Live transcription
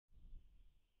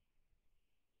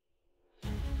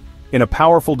In a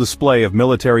powerful display of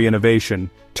military innovation,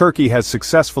 Turkey has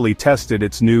successfully tested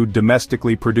its new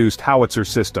domestically produced howitzer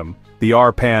system, the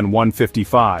RPAN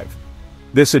 155.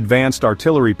 This advanced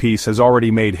artillery piece has already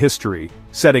made history,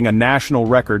 setting a national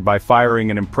record by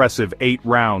firing an impressive 8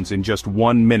 rounds in just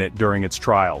 1 minute during its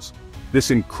trials.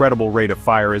 This incredible rate of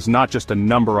fire is not just a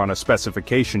number on a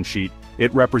specification sheet,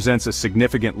 it represents a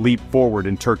significant leap forward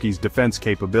in Turkey's defense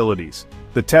capabilities.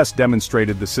 The test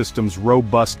demonstrated the system's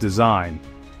robust design,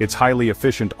 its highly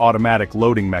efficient automatic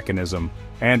loading mechanism,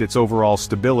 and its overall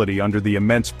stability under the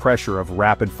immense pressure of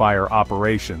rapid-fire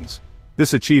operations.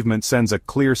 This achievement sends a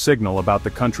clear signal about the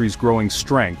country's growing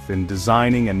strength in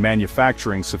designing and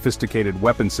manufacturing sophisticated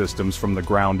weapon systems from the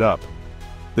ground up.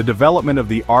 The development of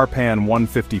the RPAN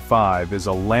 155 is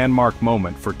a landmark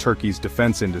moment for Turkey's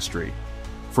defense industry.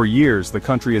 For years, the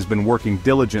country has been working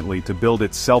diligently to build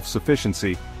its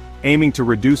self-sufficiency, aiming to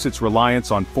reduce its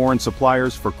reliance on foreign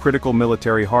suppliers for critical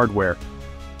military hardware.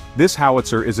 This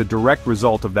howitzer is a direct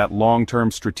result of that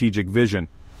long-term strategic vision.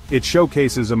 It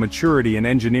showcases a maturity in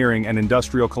engineering and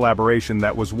industrial collaboration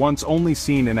that was once only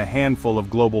seen in a handful of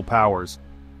global powers.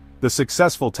 The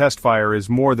successful test fire is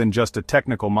more than just a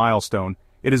technical milestone,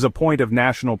 it is a point of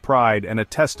national pride and a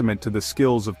testament to the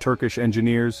skills of Turkish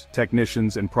engineers,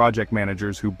 technicians, and project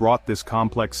managers who brought this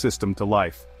complex system to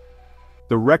life.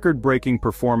 The record-breaking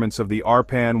performance of the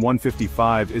RPAN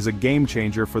 155 is a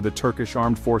game-changer for the Turkish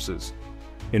armed forces.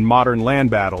 In modern land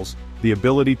battles, the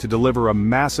ability to deliver a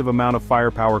massive amount of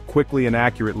firepower quickly and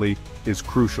accurately is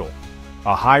crucial.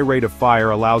 A high rate of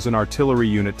fire allows an artillery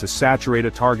unit to saturate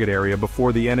a target area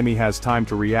before the enemy has time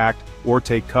to react or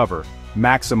take cover,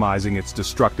 maximizing its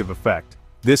destructive effect.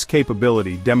 This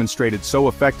capability, demonstrated so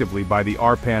effectively by the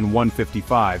RPAN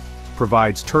 155,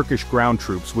 provides Turkish ground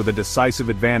troops with a decisive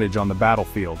advantage on the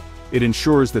battlefield. It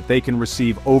ensures that they can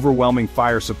receive overwhelming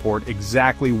fire support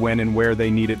exactly when and where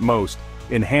they need it most,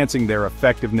 enhancing their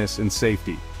effectiveness and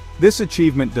safety. This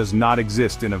achievement does not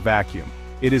exist in a vacuum.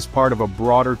 It is part of a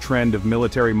broader trend of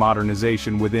military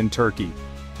modernization within Turkey.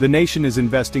 The nation is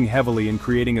investing heavily in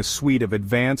creating a suite of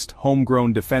advanced,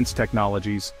 homegrown defense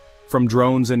technologies, from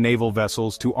drones and naval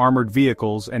vessels to armored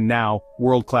vehicles and now,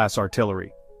 world-class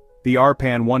artillery. The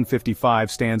RPAN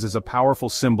 155 stands as a powerful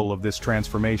symbol of this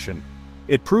transformation.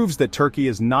 It proves that Turkey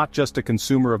is not just a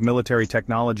consumer of military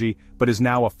technology, but is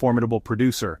now a formidable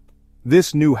producer.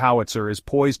 This new howitzer is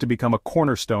poised to become a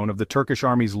cornerstone of the Turkish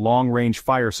Army's long-range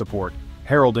fire support,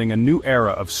 heralding a new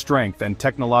era of strength and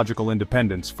technological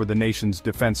independence for the nation's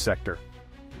defense sector.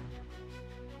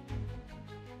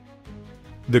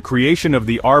 The creation of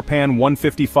the RPAN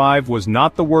 155 was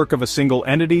not the work of a single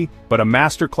entity, but a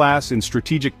masterclass in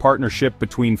strategic partnership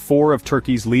between 4 of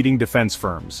Turkey's leading defense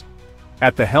firms.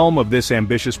 At the helm of this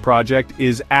ambitious project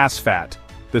is ASVAD,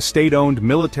 the state-owned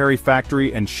military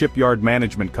factory and shipyard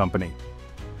management company.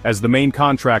 As the main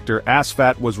contractor,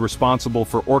 ASVAD was responsible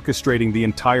for orchestrating the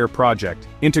entire project,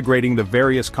 integrating the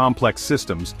various complex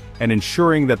systems, and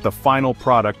ensuring that the final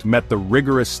product met the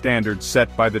rigorous standards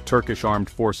set by the Turkish armed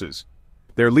forces.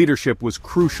 Their leadership was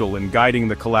crucial in guiding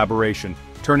the collaboration,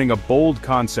 turning a bold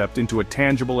concept into a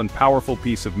tangible and powerful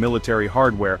piece of military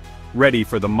hardware, ready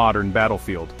for the modern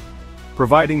battlefield.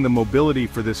 Providing the mobility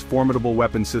for this formidable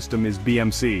weapon system is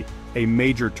BMC, a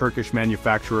major Turkish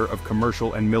manufacturer of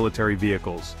commercial and military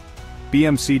vehicles.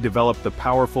 BMC developed the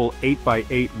powerful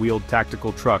 8x8 wheeled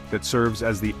tactical truck that serves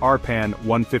as the RPAN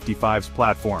 155's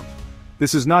platform.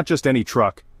 This is not just any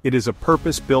truck, it is a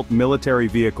purpose-built military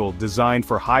vehicle designed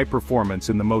for high performance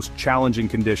in the most challenging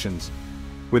conditions.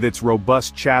 With its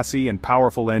robust chassis and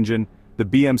powerful engine, the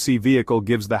BMC vehicle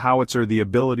gives the howitzer the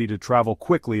ability to travel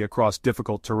quickly across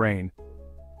difficult terrain.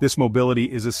 This mobility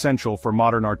is essential for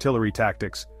modern artillery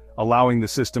tactics, allowing the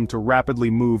system to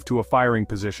rapidly move to a firing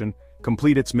position,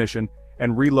 complete its mission,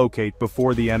 and relocate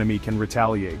before the enemy can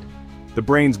retaliate. The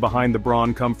brains behind the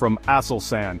brawn come from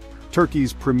Aselsan,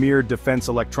 Turkey's premier defense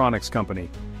electronics company.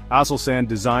 Aselsan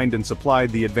designed and supplied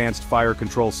the advanced fire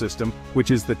control system,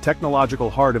 which is the technological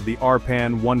heart of the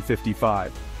RPAN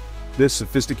 155. This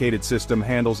sophisticated system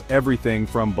handles everything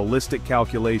from ballistic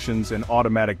calculations and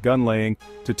automatic gun laying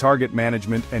to target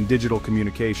management and digital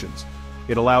communications.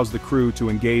 It allows the crew to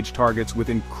engage targets with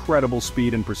incredible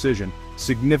speed and precision,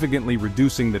 significantly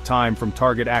reducing the time from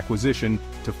target acquisition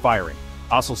to firing.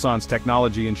 Aselsan's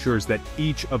technology ensures that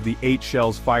each of the 8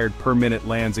 shells fired per minute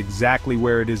lands exactly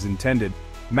where it is intended,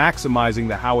 maximizing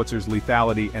the howitzer's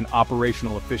lethality and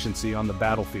operational efficiency on the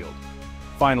battlefield.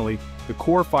 Finally, the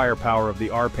core firepower of the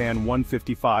RPAN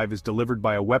 155 is delivered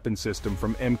by a weapon system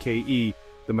from MKE,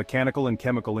 the Mechanical and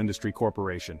Chemical Industry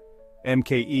Corporation.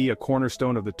 MKE, a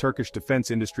cornerstone of the Turkish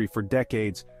defense industry for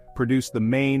decades, produced the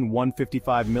main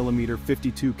 155mm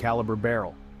 52 caliber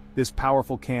barrel. This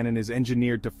powerful cannon is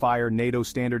engineered to fire NATO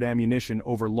standard ammunition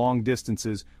over long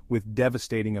distances with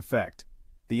devastating effect.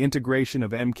 The integration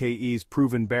of MKE's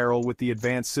proven barrel with the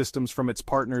advanced systems from its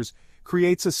partners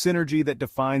creates a synergy that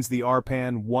defines the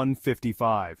ARPAN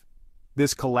 155.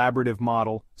 This collaborative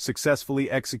model,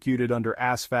 successfully executed under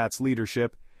ASVAD's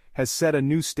leadership, has set a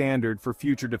new standard for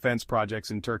future defense projects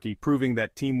in Turkey, proving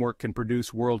that teamwork can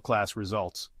produce world-class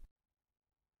results.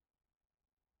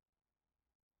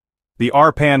 The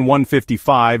ARPAN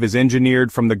 155 is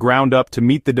engineered from the ground up to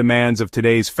meet the demands of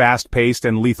today's fast-paced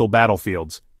and lethal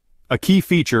battlefields. A key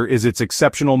feature is its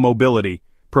exceptional mobility,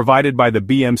 provided by the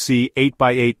BMC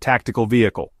 8x8 tactical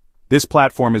vehicle. This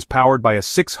platform is powered by a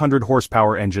 600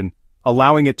 horsepower engine,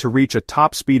 allowing it to reach a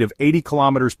top speed of 80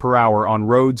 km per hour on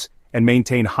roads and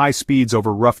maintain high speeds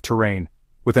over rough terrain.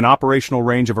 With an operational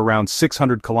range of around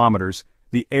 600 kilometers,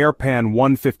 the ARPAN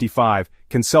 155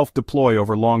 can self-deploy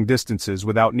over long distances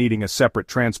without needing a separate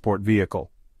transport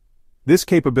vehicle. This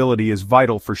capability is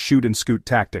vital for shoot-and-scoot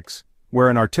tactics, where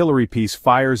an artillery piece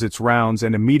fires its rounds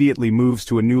and immediately moves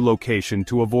to a new location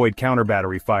to avoid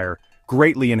counter-battery fire,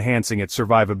 greatly enhancing its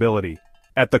survivability.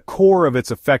 At the core of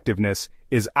its effectiveness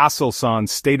is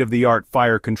Aselsan's state-of-the-art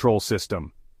fire control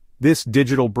system. This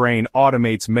digital brain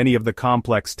automates many of the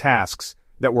complex tasks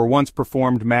that were once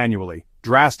performed manually,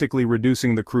 drastically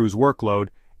reducing the crew's workload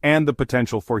and the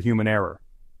potential for human error.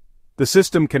 The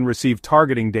system can receive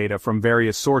targeting data from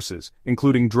various sources,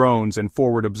 including drones and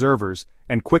forward observers,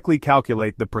 and quickly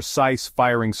calculate the precise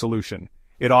firing solution.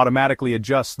 It automatically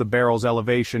adjusts the barrel's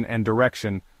elevation and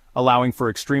direction, allowing for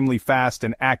extremely fast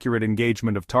and accurate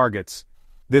engagement of targets.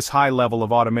 This high level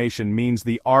of automation means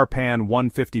the ARPAN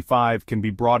 155 can be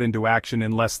brought into action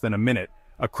in less than a minute,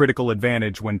 a critical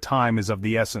advantage when time is of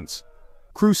the essence.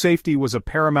 Crew safety was a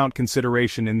paramount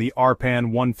consideration in the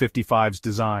ARPAN 155's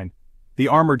design. The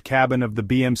armored cabin of the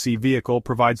BMC vehicle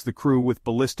provides the crew with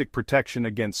ballistic protection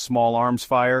against small arms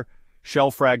fire,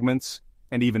 shell fragments,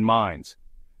 and even mines.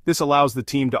 This allows the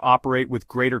team to operate with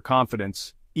greater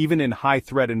confidence, even in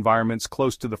high-threat environments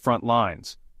close to the front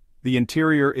lines. The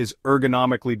interior is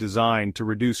ergonomically designed to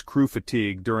reduce crew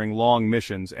fatigue during long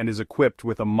missions and is equipped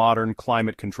with a modern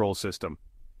climate control system.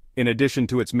 In addition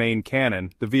to its main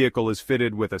cannon, the vehicle is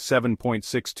fitted with a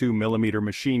 7.62mm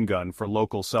machine gun for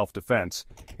local self-defense,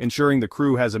 ensuring the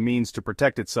crew has a means to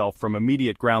protect itself from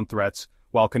immediate ground threats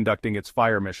while conducting its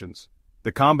fire missions.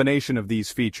 The combination of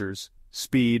these features,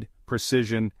 speed,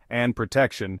 precision, and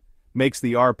protection, makes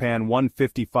the ARPAN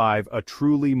 155 a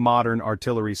truly modern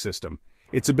artillery system.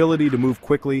 Its ability to move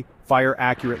quickly, fire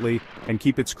accurately, and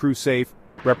keep its crew safe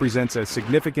represents a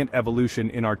significant evolution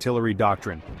in artillery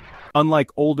doctrine.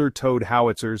 Unlike older towed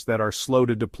howitzers that are slow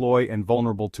to deploy and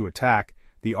vulnerable to attack,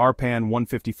 the ARPAN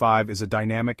 155 is a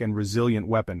dynamic and resilient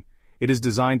weapon. It is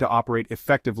designed to operate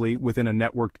effectively within a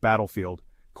networked battlefield,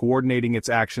 coordinating its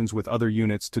actions with other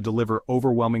units to deliver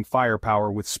overwhelming firepower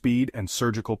with speed and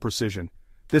surgical precision.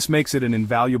 This makes it an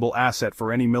invaluable asset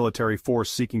for any military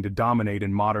force seeking to dominate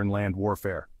in modern land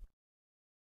warfare.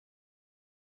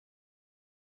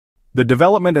 The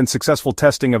development and successful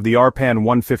testing of the ARPAN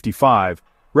 155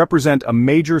 represent a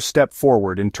major step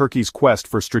forward in Turkey's quest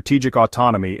for strategic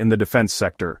autonomy in the defense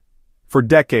sector. For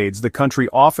decades, the country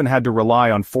often had to rely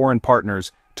on foreign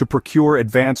partners to procure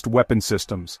advanced weapon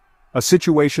systems, a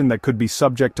situation that could be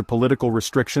subject to political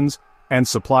restrictions and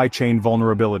supply chain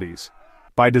vulnerabilities.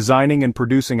 By designing and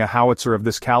producing a howitzer of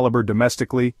this caliber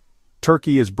domestically,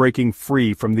 Turkey is breaking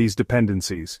free from these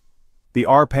dependencies. The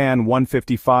ARPAN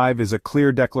 155 is a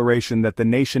clear declaration that the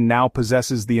nation now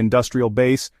possesses the industrial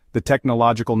base, the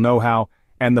technological know-how,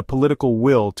 and the political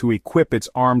will to equip its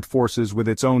armed forces with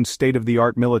its own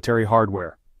state-of-the-art military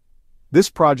hardware. This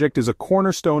project is a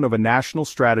cornerstone of a national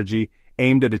strategy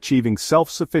aimed at achieving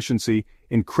self-sufficiency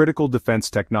in critical defense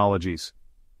technologies.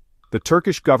 The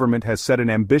Turkish government has set an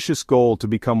ambitious goal to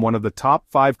become one of the top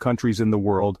 5 countries in the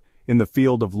world in the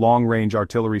field of long-range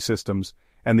artillery systems,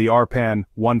 and the ARPAN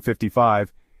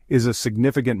 155 is a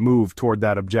significant move toward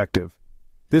that objective.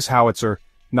 This howitzer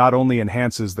not only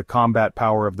enhances the combat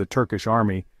power of the Turkish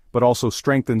army, but also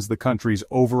strengthens the country's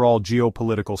overall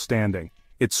geopolitical standing.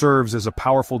 It serves as a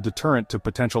powerful deterrent to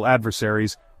potential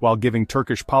adversaries while giving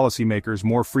Turkish policymakers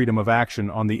more freedom of action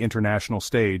on the international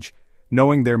stage,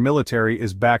 knowing their military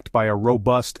is backed by a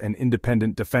robust and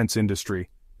independent defense industry.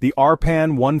 The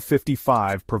ARPAN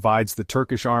 155 provides the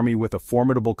Turkish army with a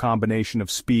formidable combination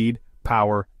of speed,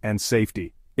 power, and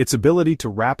safety. Its ability to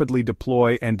rapidly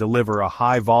deploy and deliver a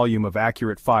high volume of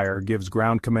accurate fire gives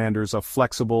ground commanders a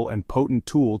flexible and potent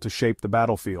tool to shape the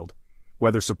battlefield.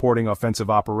 Whether supporting offensive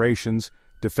operations,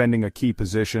 defending a key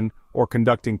position, or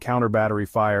conducting counter-battery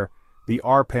fire, the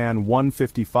RPAN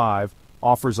 155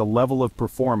 offers a level of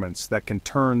performance that can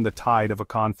turn the tide of a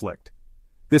conflict.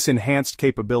 This enhanced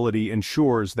capability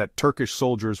ensures that Turkish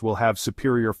soldiers will have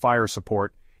superior fire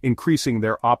support, increasing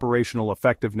their operational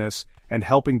effectiveness and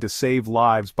helping to save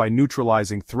lives by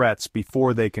neutralizing threats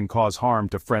before they can cause harm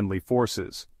to friendly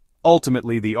forces.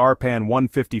 Ultimately, the RPAN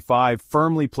 155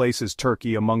 firmly places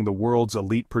Turkey among the world's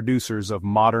elite producers of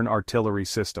modern artillery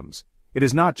systems. It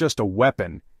is not just a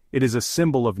weapon, it is a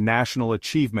symbol of national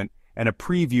achievement and a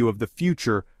preview of the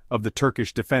future of the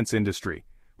Turkish defense industry.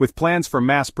 With plans for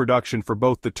mass production for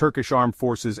both the Turkish armed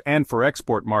forces and for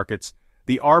export markets,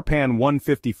 the RPAN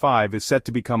 155 is set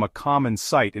to become a common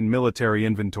sight in military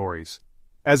inventories.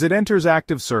 As it enters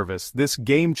active service, this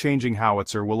game-changing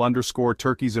howitzer will underscore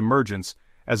Turkey's emergence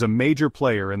as a major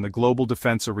player in the global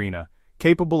defense arena,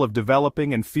 capable of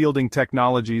developing and fielding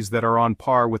technologies that are on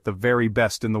par with the very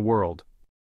best in the world.